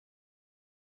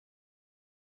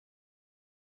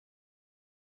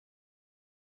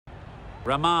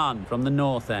Rahman from the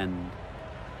north end.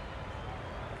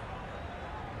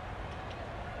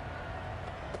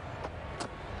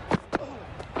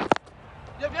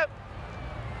 Yep.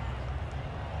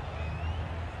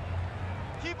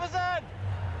 Keep us in.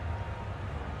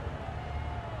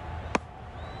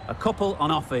 A couple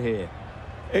on offer here.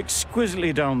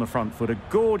 Exquisitely down the front foot, a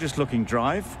gorgeous looking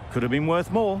drive. Could have been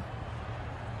worth more.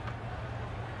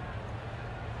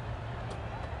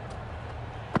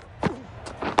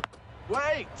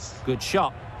 Wait. Good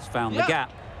shot. It's found the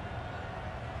gap.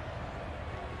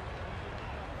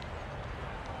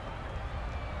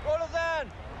 Roll us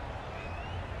in.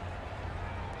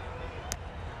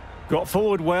 Got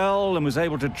forward well and was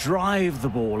able to drive the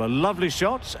ball. A lovely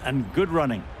shot and good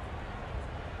running.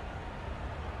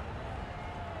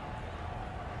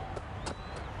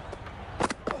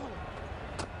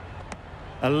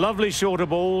 A lovely shorter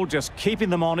ball, just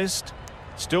keeping them honest.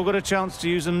 Still got a chance to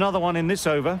use another one in this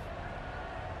over.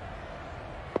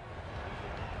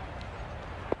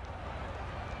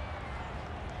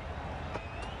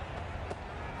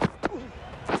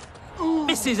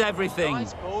 Misses everything.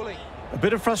 Nice bowling. A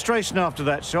bit of frustration after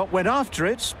that shot. Went after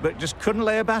it, but just couldn't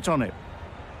lay a bat on it.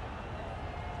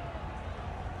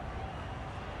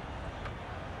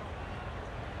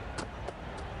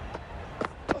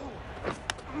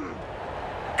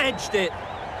 Edged it.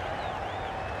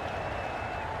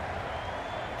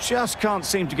 Just can't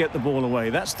seem to get the ball away.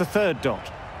 That's the third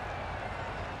dot.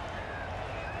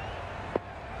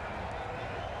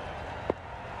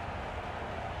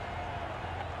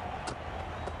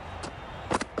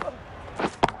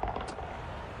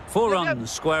 Four runs,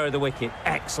 square of the wicket.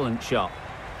 Excellent shot.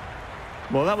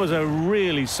 Well, that was a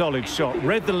really solid shot.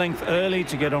 Read the length early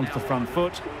to get onto the front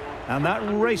foot, and that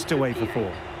raced away for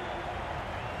four.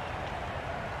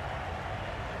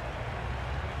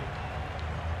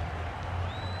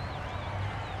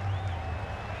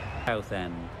 South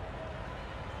end.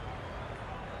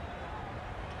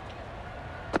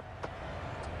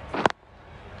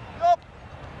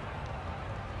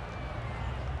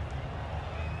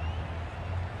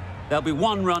 There'll be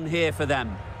one run here for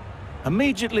them.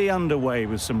 Immediately underway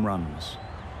with some runs.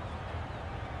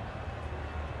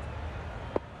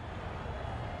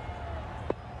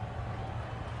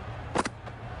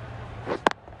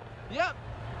 Yep.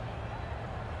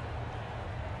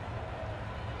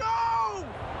 No!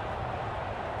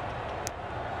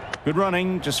 Good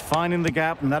running, just finding the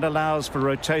gap, and that allows for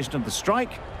rotation of the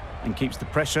strike and keeps the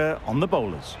pressure on the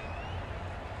bowlers.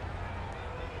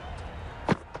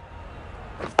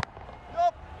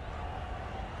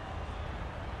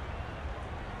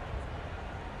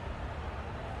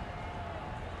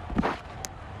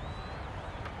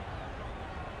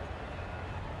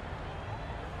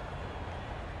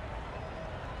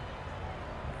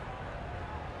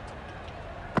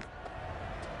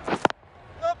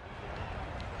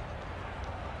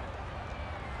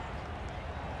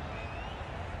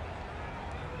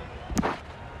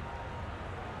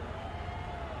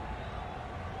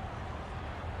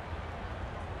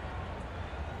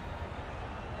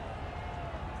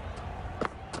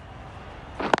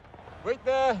 Right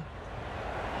there.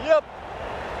 Yep.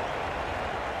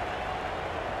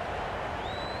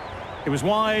 It was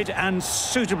wide and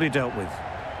suitably dealt with.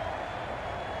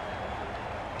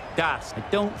 Das, I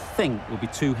don't think will be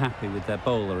too happy with their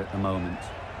bowler at the moment.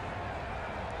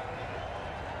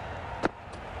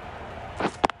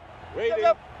 Waiting.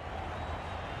 Yep.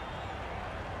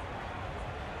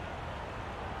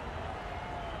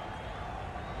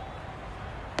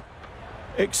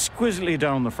 Exquisitely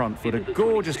down the front foot, a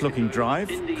gorgeous looking drive.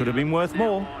 Could have been worth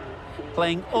more.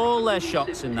 Playing all their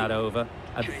shots in that over.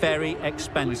 A very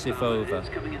expensive over.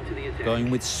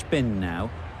 Going with spin now.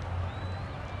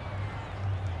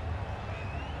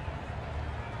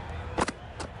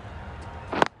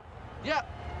 Yeah.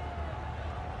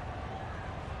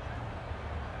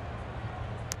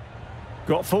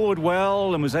 Got forward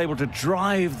well and was able to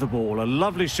drive the ball. A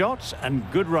lovely shot and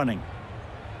good running.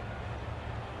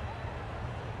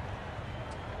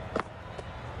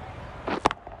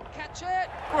 Catch it.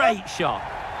 Great shot.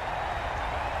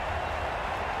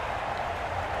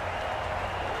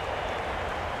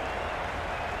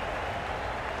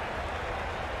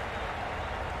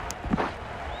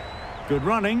 Good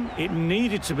running. It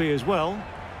needed to be as well.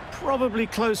 Probably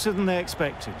closer than they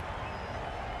expected.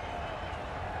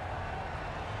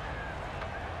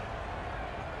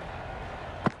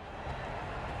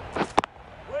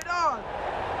 We're on.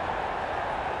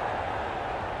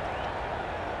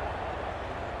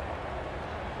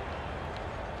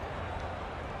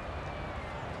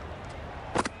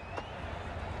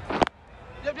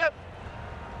 Yep.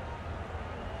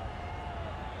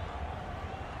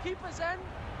 Keeper's in.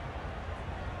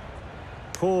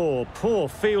 Poor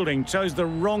fielding. Chose the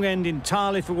wrong end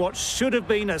entirely for what should have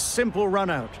been a simple run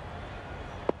out.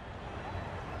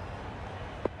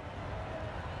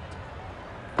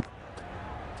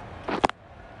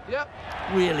 Yep.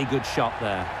 Really good shot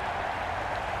there.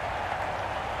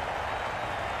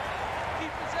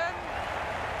 Keeper's in.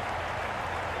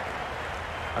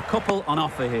 A couple on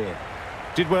offer here.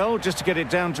 Did well just to get it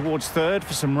down towards third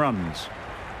for some runs.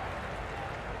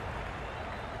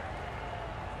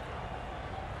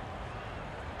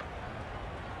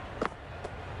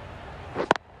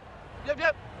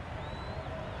 Yep.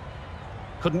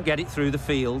 Couldn't get it through the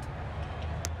field.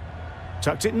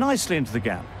 Tucked it nicely into the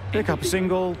gap. Pick up a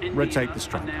single, rotate the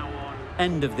strike.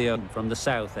 End of the over from the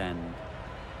south end.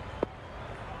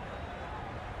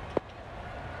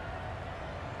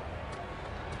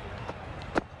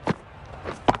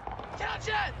 Catch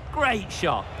it. Great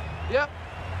shot. Yep.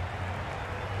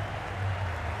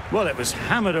 Well, it was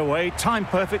hammered away, timed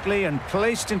perfectly and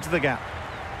placed into the gap.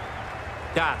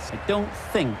 Das, I don't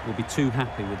think, will be too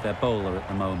happy with their bowler at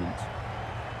the moment.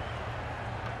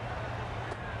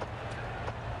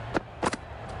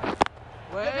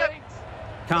 Wait.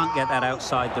 Can't get that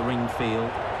outside the ring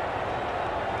field.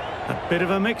 A bit of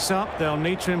a mix-up. They'll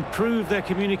need to improve their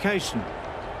communication.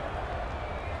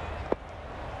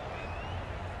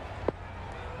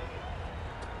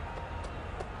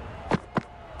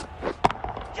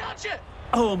 Catch it.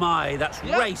 Oh my, that's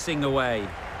Yep. racing away.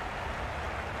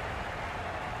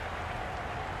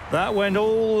 That went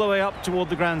all the way up toward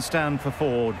the grandstand for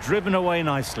four, driven away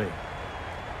nicely.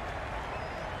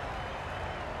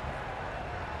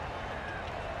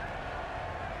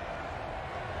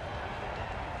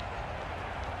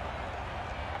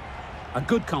 A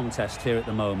good contest here at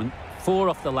the moment. 4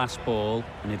 off the last ball,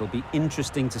 and it'll be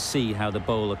interesting to see how the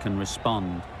bowler can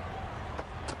respond.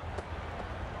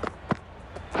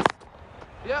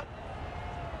 Yep.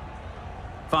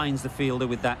 Finds the fielder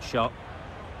with that shot.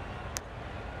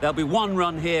 There'll be 1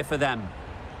 run here for them.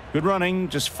 Good running,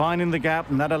 just finding the gap,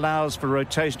 and that allows for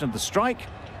rotation of the strike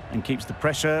and keeps the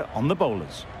pressure on the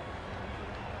bowlers.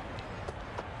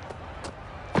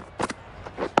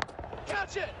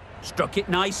 Catch it. Struck it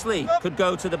nicely. Could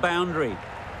go to the boundary.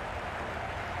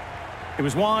 It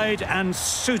was wide and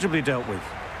suitably dealt with.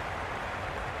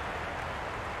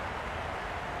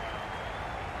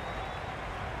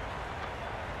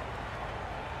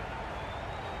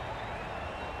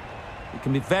 It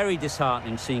can be very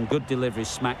disheartening seeing good deliveries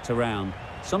smacked around.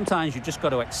 Sometimes you just got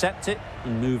to accept it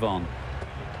and move on.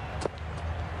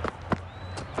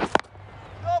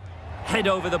 Head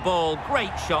over the ball.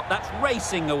 Great shot. That's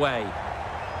racing away.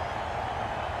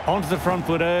 Onto the front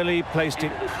foot early, placed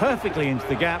it perfectly into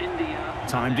the gap.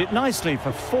 Timed it nicely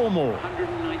for 4 more.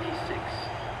 196.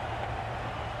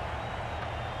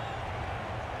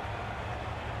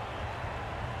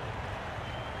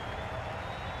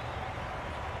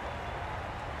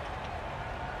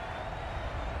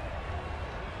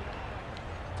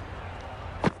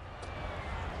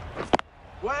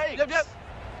 Wait. Yep.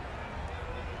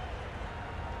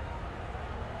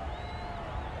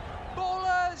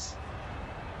 Bowlers.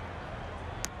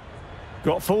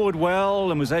 Got forward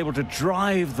well and was able to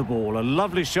drive the ball. A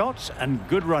lovely shot and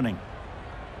good running.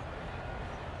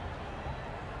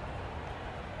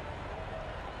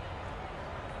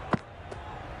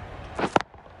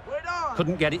 We're done.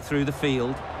 Couldn't get it through the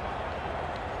field.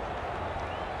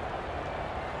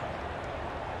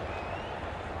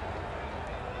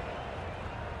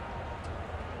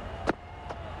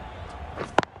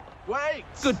 Wait.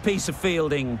 Good piece of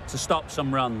fielding to stop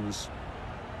some runs.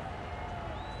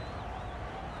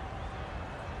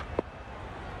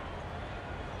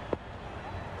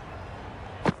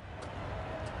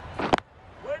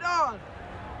 We're done.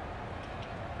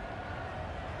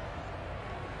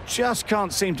 Just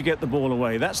can't seem to get the ball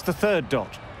away. That's the 3rd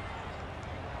dot.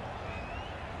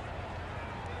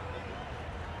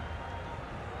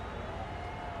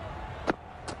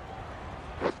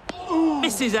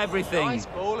 Misses everything. Nice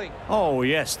bowling. Oh,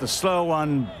 yes, the slow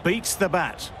one beats the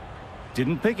bat.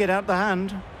 Didn't pick it out the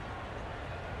hand.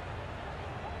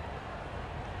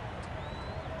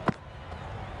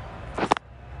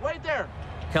 Wait there.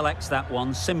 Collects that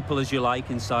one, simple as you like,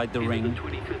 inside the ring.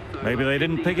 Maybe they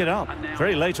didn't pick it up.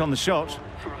 Very late on the shot.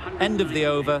 End of the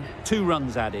over, 2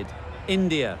 runs added.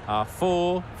 India are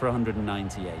 4 for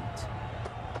 198.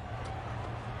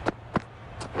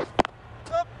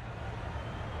 Up.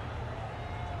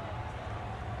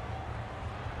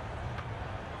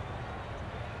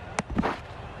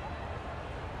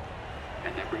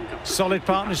 Solid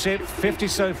partnership, 50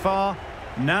 so far.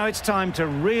 Now it's time to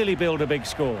really build a big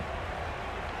score.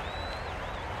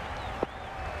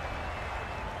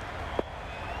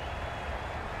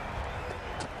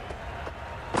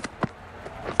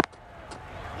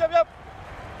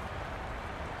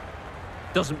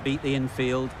 Doesn't beat the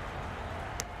infield.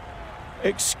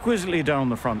 Exquisitely done on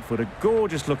the front foot. A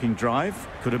gorgeous-looking drive.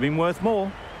 Could have been worth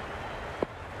more.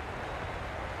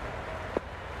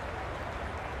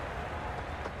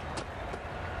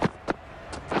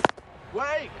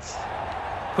 Wait!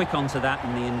 Quick onto that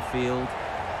in the infield.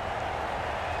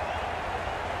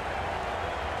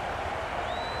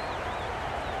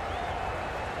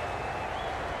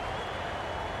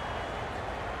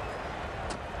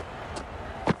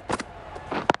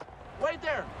 Wait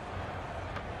there!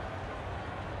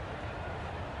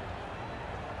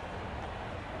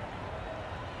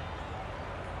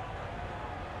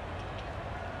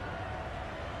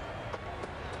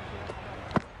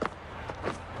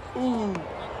 Ooh,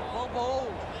 well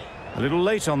bowled. A little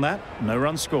late on that. No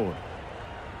run scored.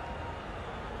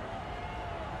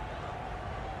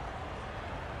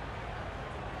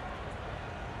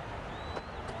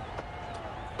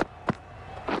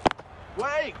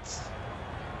 Wait!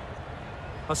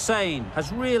 Hossain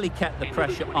has really kept the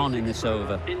pressure on in this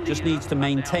over. Just needs to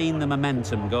maintain the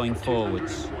momentum going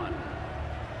forwards.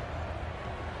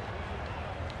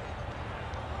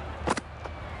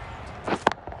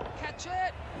 Catch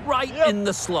it! Right in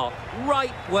the slot,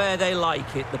 right where they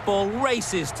like it. The ball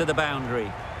races to the boundary.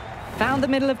 Found the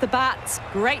middle of the bat,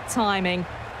 great timing,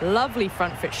 lovely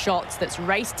front foot shots that's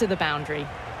raced to the boundary.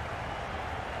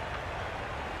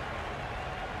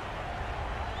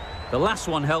 The last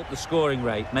one helped the scoring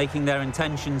rate, making their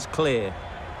intentions clear.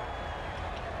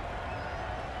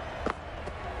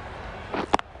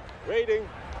 Waiting.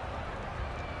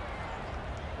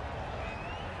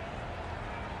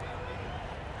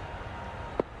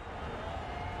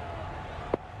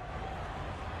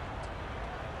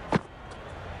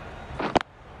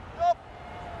 Up.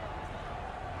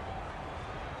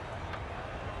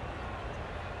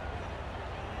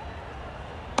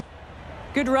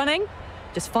 Good running,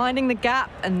 just finding the gap,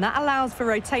 and that allows for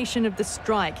rotation of the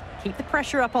strike. Keep the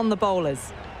pressure up on the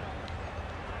bowlers.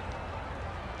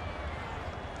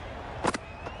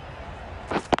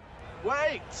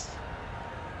 Wait!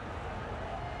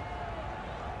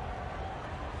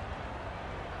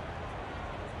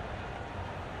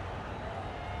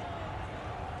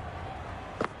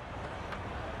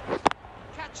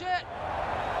 Catch it!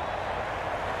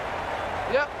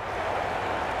 Yep.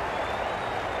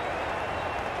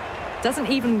 Doesn't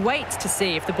even wait to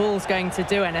see if the ball's going to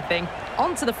do anything.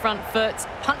 Onto the front foot,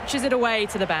 punches it away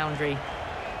to the boundary.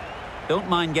 Don't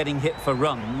mind getting hit for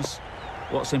runs.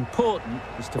 What's important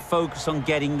is to focus on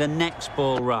getting the next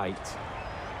ball right.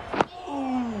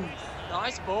 Ooh,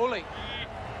 nice bowling.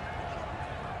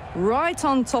 Right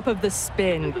on top of the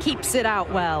spin, keeps it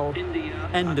out well.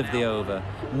 End of the over,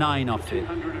 9 off it.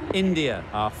 India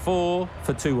are 4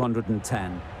 for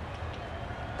 210.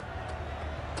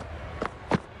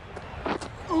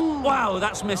 Wow,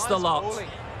 that's missed a Nice lot. bowling.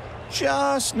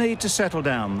 Just need to settle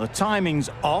down. The timing's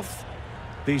off.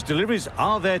 These deliveries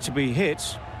are there to be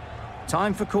hit.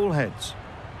 Time for cool heads.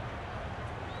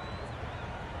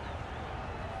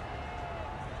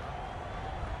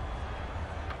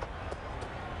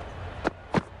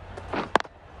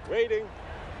 Waiting.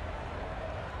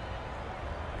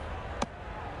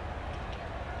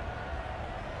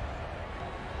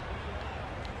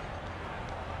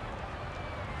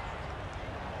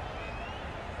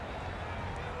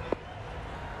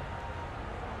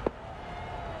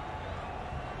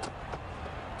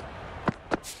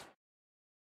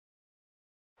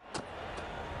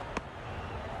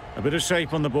 A bit of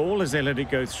shape on the ball as they let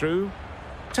it go through.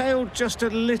 Tailed just a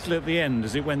little at the end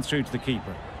as it went through to the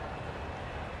keeper.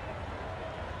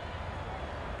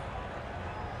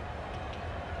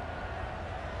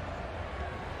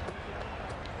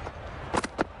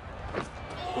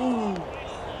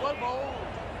 Well bowled.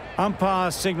 Umpire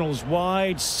signals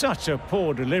wide. Such a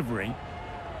poor delivery.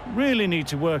 Really need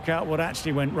to work out what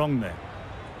actually went wrong there.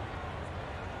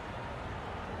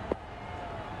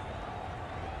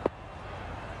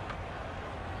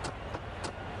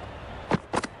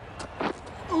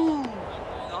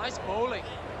 Nice bowling.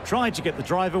 Tried to get the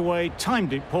drive away,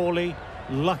 timed it poorly,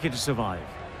 lucky to survive.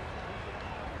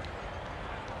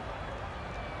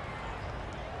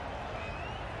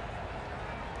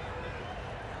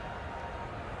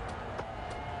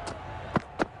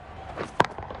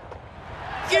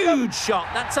 Huge shot,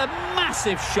 that's a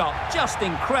massive shot, just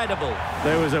incredible.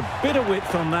 There was a bit of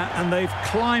width on that, and they've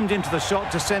climbed into the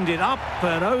shot to send it up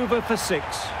and over for 6.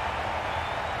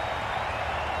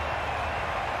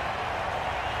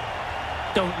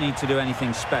 Don't need to do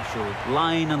anything special.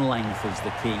 Line and length is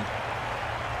the key.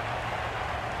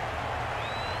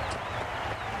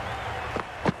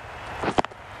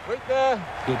 Right there.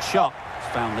 Good shot.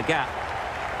 Found the gap.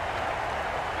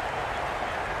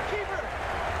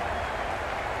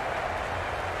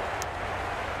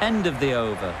 End of the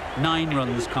over. 9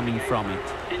 runs coming from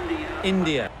it.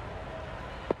 India.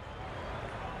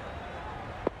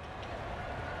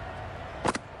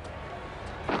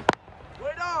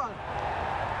 Wait on.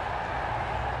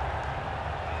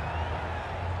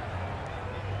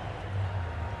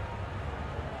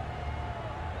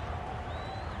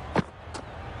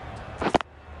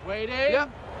 Waiting. Yep.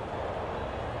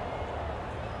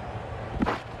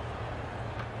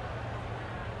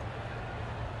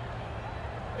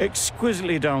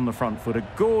 Exquisitely done on the front foot. A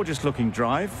gorgeous looking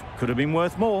drive. Could have been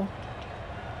worth more.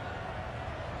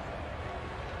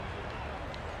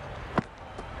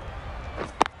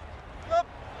 Yep.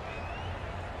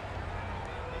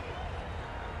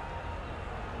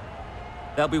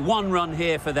 There'll be 1 run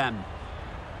here for them.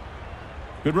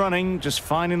 Good running, just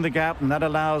finding the gap, and that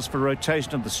allows for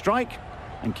rotation of the strike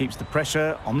and keeps the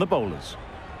pressure on the bowlers.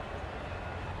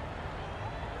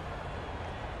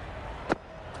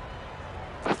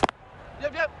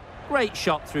 Yep. Great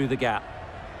shot through the gap.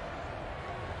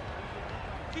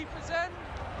 Keeper's end.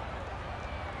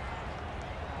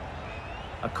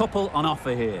 A couple on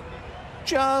offer here.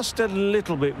 Just a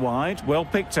little bit wide, well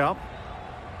picked up.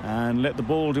 And let the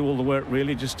ball do all the work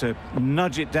really, just to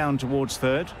nudge it down towards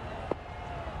third.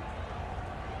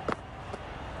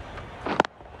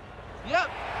 Yep.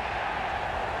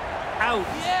 Out.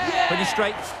 Yeah. Pretty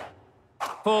straight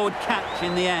forward catch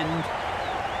in the end.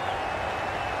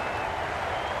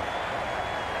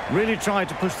 Really tried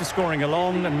to push the scoring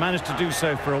along and managed to do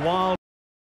so for a while.